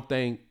 And I don't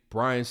think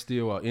Brian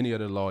Steele or any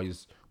other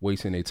lawyers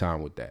wasting their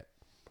time with that.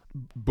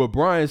 But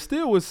Brian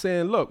Steele was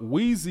saying, look,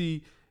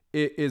 Weezy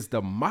is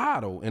the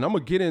model. And I'm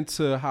going to get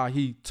into how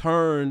he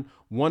turned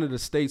one of the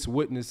state's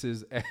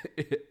witnesses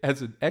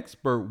as an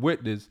expert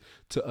witness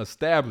to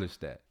establish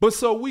that. But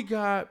so we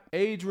got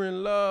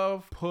Adriane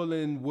Love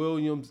pulling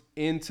Williams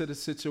into the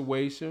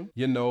situation,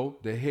 you know,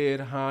 the head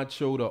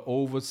honcho, the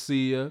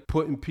overseer,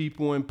 putting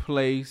people in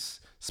place,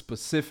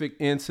 specific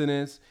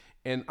incidents.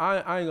 And I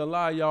ain't gonna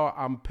lie, y'all,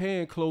 I'm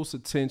paying close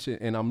attention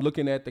and I'm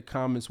looking at the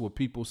comments with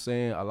people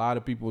saying, a lot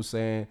of people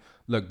saying,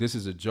 look, this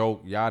is a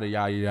joke, yada,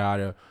 yada,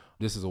 yada.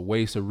 This is a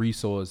waste of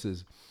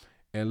resources.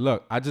 And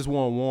look, I just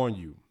want to warn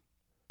you,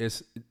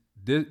 this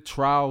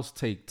trials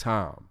take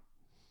time.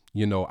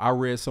 You know, I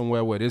read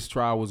somewhere where this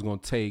trial was going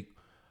to take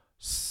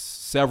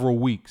several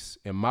weeks.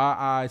 In my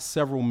eyes,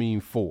 several mean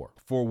 4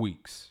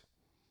 weeks.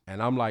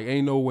 And I'm like,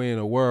 ain't no way in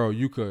the world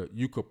you could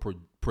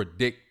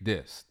predict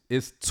this.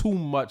 It's too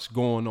much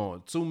going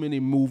on, too many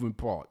moving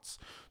parts,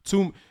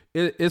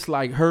 It's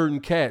like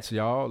herding cats,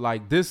 y'all.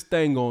 Like, this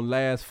thing gonna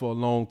last for a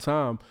long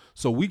time.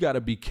 So we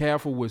gotta be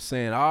careful with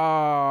saying,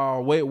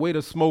 wait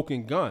a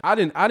smoking gun. I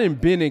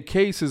didn't been in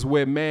cases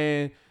where,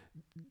 man,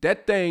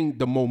 that thing,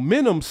 the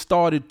momentum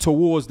started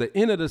towards the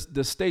end of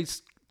the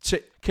state's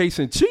case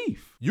in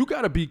chief. You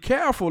gotta be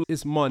careful.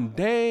 It's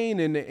mundane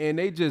and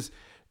they just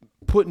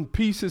putting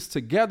pieces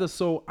together.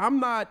 So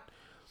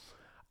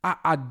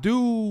I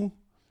do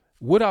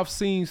what I've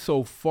seen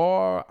so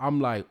far.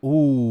 I'm like,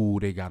 ooh,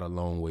 they got a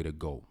long way to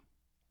go.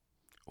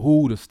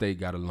 Ooh, the state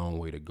got a long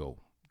way to go.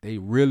 They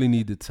really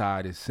need to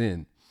tie this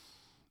in.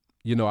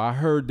 You know, I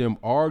heard them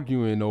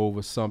arguing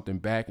over something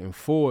back and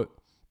forth,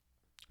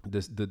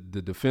 the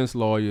defense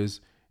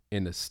lawyers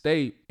in the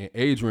state, and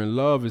Adriane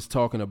Love is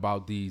talking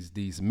about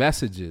these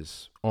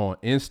messages on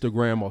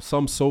Instagram or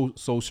some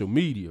social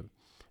media,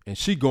 and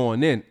she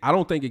going in. I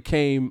don't think it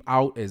came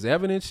out as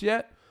evidence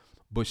yet,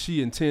 but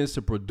she intends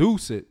to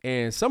produce it.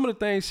 And some of the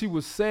things she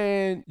was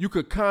saying, you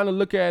could kind of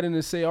look at it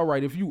and say, all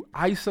right, if you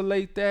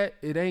isolate that,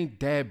 it ain't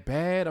that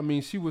bad. I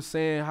mean, she was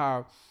saying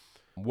how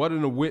one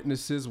of the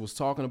witnesses was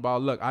talking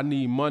about, look, I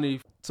need money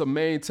to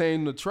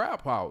maintain the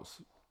trap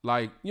house.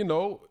 Like, you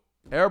know,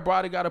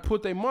 everybody got to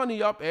put their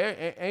money up.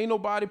 Ain't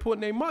nobody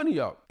putting their money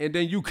up. And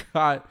then you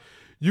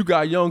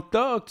got Young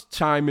Thug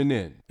chiming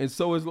in. And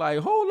so it's like,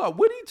 hold up,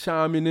 what he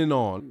chiming in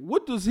on?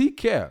 What does he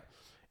care?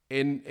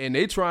 And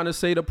they trying to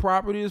say the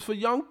property is for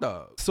Young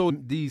Thug. So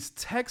these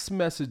text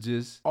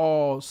messages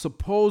are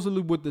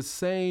supposedly with the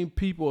same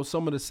people, or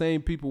some of the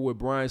same people with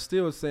Brian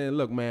Steele saying,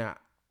 look, man,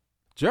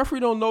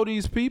 Jeffrey don't know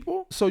these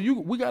people. So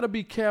we got to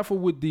be careful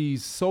with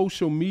these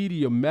social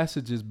media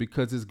messages,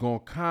 because it's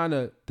going to kind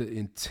of, the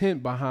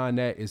intent behind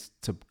that is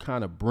to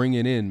kind of bring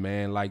it in,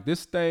 man. Like,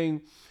 this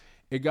thing,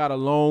 it got a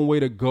long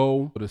way to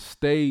go. The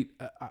state,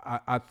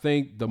 I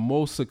think the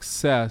most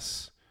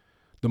successful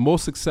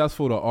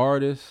the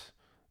artist,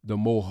 the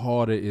more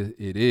harder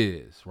it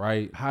is,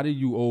 right? How do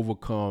you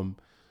overcome,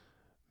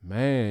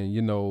 man,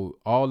 you know,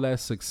 all that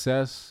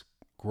success,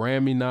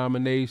 Grammy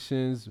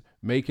nominations,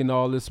 making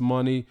all this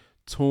money,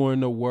 touring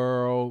the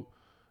world,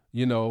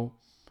 you know,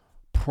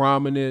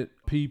 prominent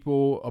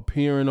people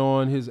appearing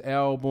on his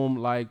album?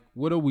 Like,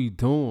 what are we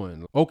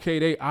doing? Okay,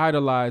 they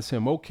idolize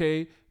him.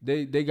 Okay,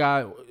 they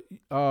got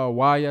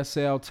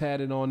YSL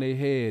tatted on their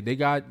head. They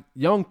got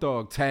Young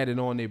Thug tatted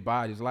on their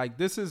bodies. Like,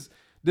 this is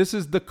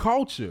the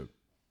culture.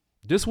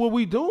 This what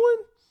we doing?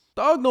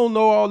 Thug don't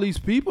know all these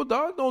people.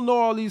 Thug don't know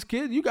all these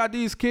kids. You got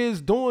these kids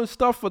doing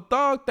stuff for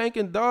Thug,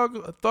 thinking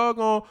Thug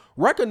gonna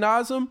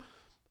recognize him.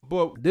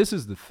 But this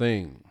is the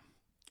thing.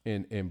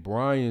 And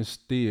Brian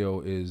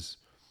Steele is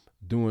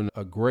doing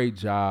a great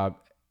job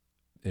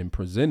in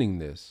presenting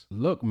this.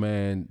 Look,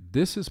 man,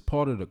 this is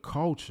part of the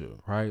culture,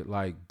 right?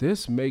 Like,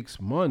 this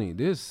makes money.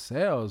 This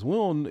sells. We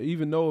don't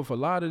even know if a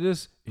lot of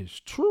this is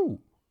true.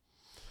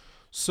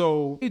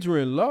 So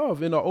Adriane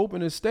Love, in her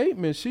opening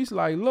statement, she's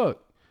like,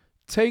 look,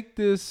 take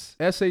this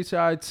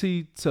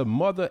SHIT to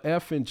mother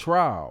effing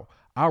trial.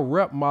 I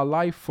rep my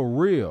life for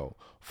real.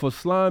 For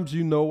slimes,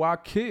 you know I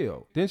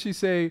kill. Then she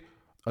say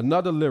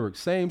another lyric,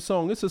 same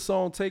song. It's a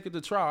song, Take It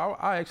to Trial.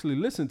 I actually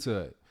listened to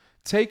it.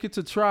 Take it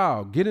to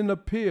trial. Get an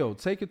appeal.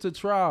 Take it to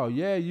trial.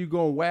 Yeah, you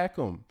gonna whack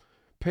them.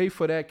 Pay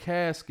for that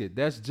casket.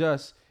 That's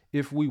just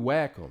if we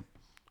whack them.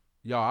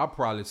 Y'all, I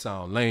probably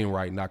sound lame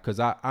right now, because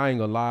I ain't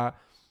gonna lie.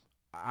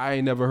 I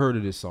ain't never heard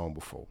of this song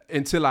before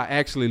until I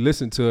actually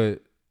listened to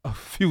it a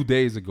few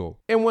days ago.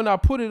 And when I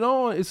put it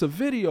on, it's a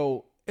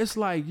video. It's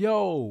like,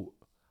 yo,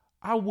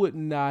 I would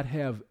not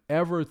have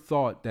ever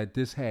thought that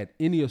this had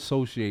any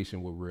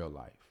association with real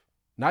life.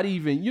 Not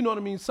even, you know what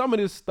I mean? Some of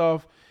this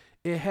stuff,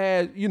 it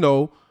had, you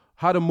know,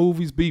 how the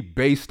movies be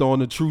based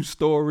on a true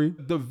story.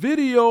 The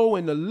video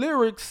and the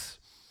lyrics,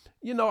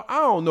 you know, I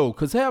don't know.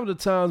 Because half of the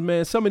times,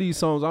 man, some of these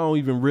songs, I don't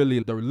even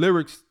really, the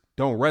lyrics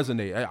don't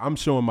resonate. I'm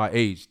showing my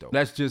age, though.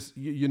 That's just,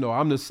 you know,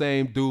 I'm the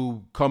same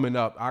dude coming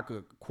up. I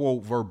could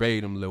quote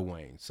verbatim Lil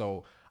Wayne.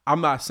 So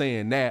I'm not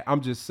saying that.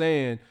 I'm just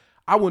saying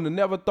I wouldn't have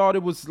never thought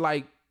it was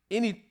like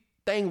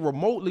anything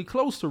remotely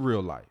close to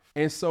real life.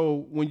 And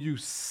so when you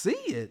see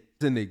it,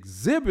 an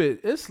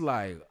exhibit, it's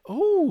like,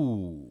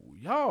 oh,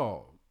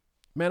 y'all.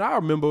 Man, I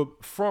remember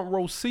front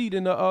row seat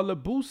in the Lil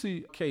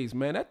Boosie case,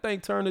 man. That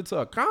thing turned into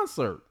a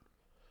concert.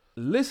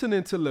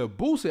 Listening to Lil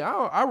Boosie,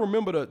 I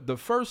remember the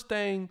first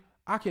thing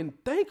I can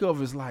think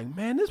of is like,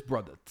 man, this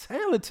brother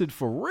talented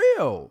for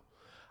real.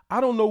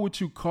 I don't know what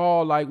you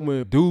call like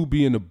when dude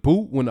be in the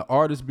boot, when the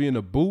artist be in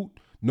the boot,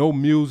 no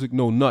music,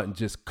 no nothing,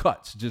 just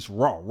cuts, just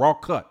raw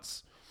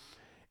cuts.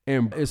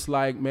 And it's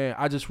like, man,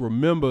 I just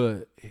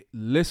remember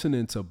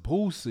listening to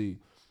Boosie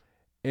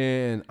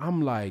and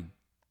I'm like,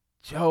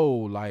 yo,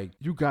 like,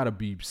 you gotta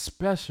be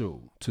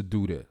special to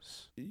do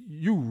this.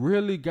 You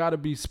really gotta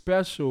be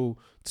special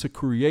to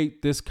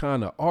create this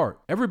kind of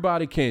art.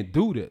 Everybody can't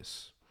do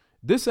this.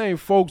 This ain't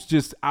folks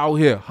just out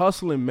here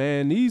hustling,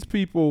 man. These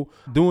people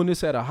doing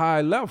this at a high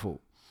level.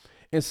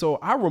 And so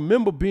I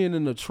remember being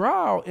in the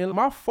trial and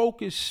my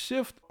focus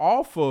shift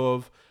off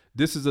of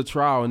this is a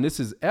trial and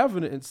this is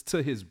evidence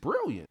to his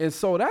brilliance. And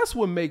so that's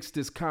what makes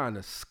this kind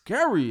of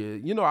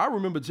scary. You know, I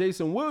remember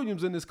Jason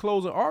Williams in this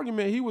closing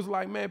argument. He was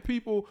like, man,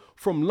 people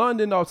from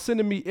London are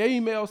sending me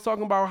emails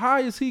talking about how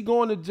is he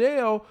going to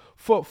jail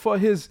for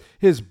his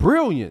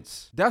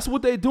brilliance. That's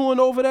what they doing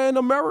over there in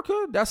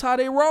America. That's how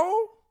they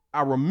roll.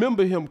 I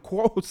remember him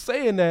quote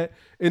saying that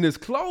in his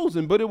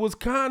closing, but it was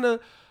kind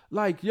of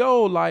like,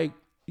 yo, like,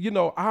 you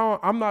know,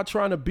 I'm not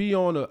trying to be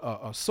on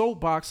a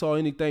soapbox or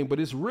anything, but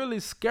it's really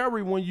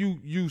scary when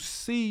you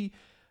see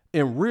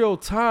in real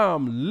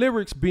time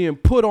lyrics being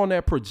put on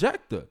that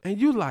projector. And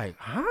you like,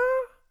 huh?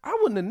 I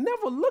wouldn't have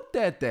never looked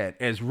at that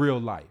as real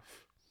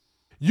life.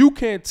 You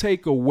can't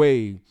take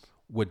away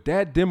with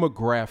that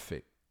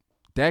demographic,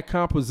 that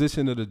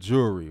composition of the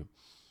jury.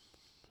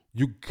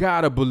 You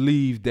gotta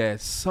believe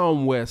that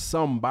somewhere,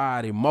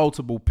 somebody,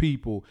 multiple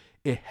people,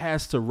 it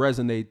has to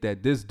resonate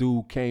that this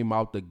dude came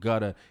out the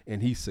gutter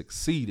and he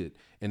succeeded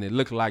and it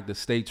looked like the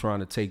state trying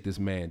to take this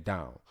man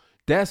down.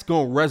 That's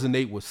gonna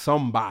resonate with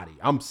somebody.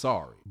 I'm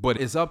sorry. But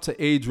it's up to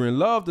Adriane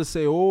Love to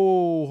say,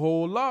 oh,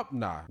 hold up.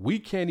 Nah, we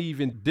can't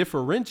even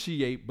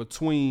differentiate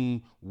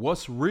between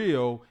what's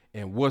real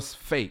and what's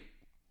fake.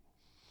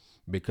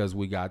 Because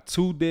we got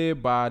 2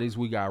 dead bodies,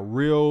 we got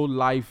real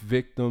life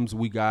victims,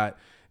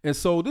 and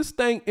so this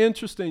thing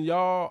interesting,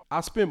 y'all.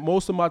 I spent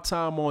most of my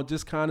time on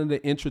just kind of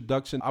the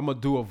introduction. I'm going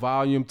to do a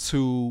volume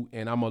 2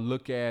 and I'm going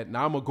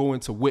to go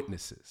into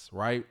witnesses,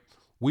 right?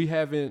 We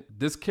haven't,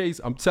 this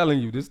case, I'm telling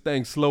you, this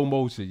thing slow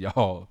motion,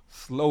 y'all.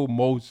 Slow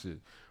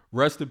motion.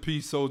 Rest in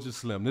peace, Soldier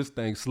Slim. This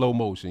thing slow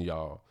motion,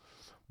 y'all.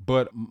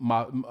 But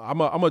I'm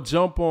going to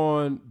jump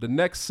on the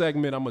next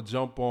segment. I'm going to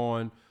jump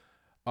on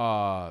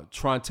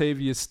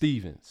Trontavious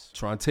Stevens.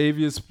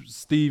 Trontavious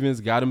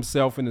Stevens got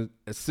himself in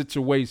a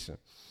situation.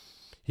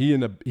 He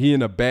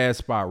in a bad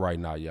spot right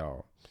now,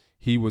 y'all.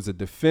 He was a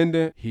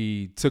defendant.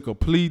 He took a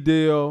plea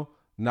deal.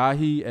 Now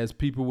he, as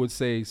people would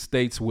say,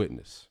 state's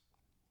witness.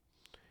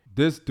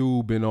 This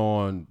dude been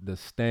on the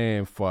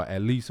stand for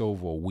at least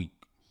over a week.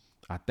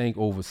 I think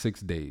over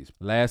 6 days.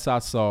 Last I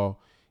saw,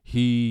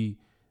 they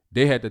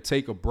had to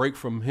take a break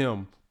from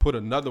him, put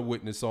another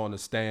witness on the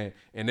stand,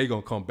 and they're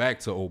gonna come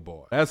back to old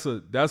boy. That's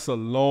a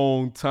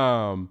long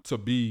time to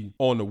be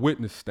on the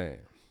witness stand.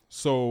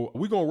 So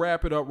we're going to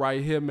wrap it up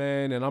right here,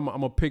 man, and I'm going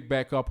to pick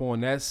back up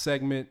on that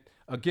segment.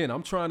 Again,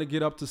 I'm trying to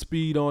get up to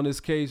speed on this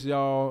case,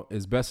 y'all,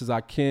 as best as I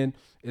can.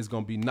 It's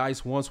going to be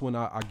nice when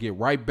I get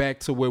right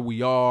back to where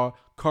we are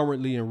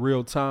currently in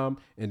real time,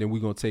 and then we're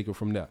going to take it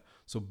from there.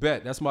 So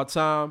bet, that's my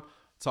time.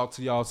 Talk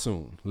to y'all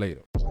soon.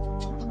 Later.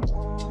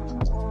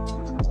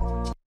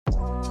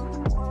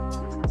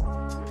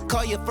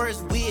 Call your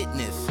first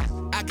witness.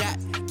 I got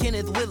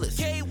Kenneth Willis.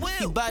 He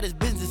bout his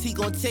business, he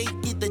gon' take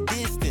it the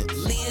distance.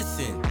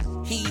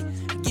 Listen, he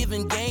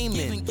giving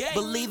gaming,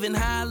 believe in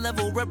high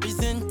level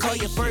representation. Call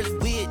your first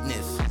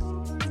witness.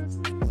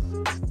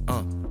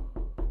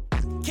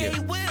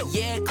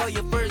 Yeah, call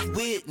your first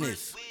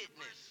witness.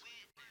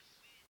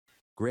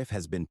 Griff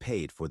has been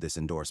paid for this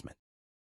endorsement.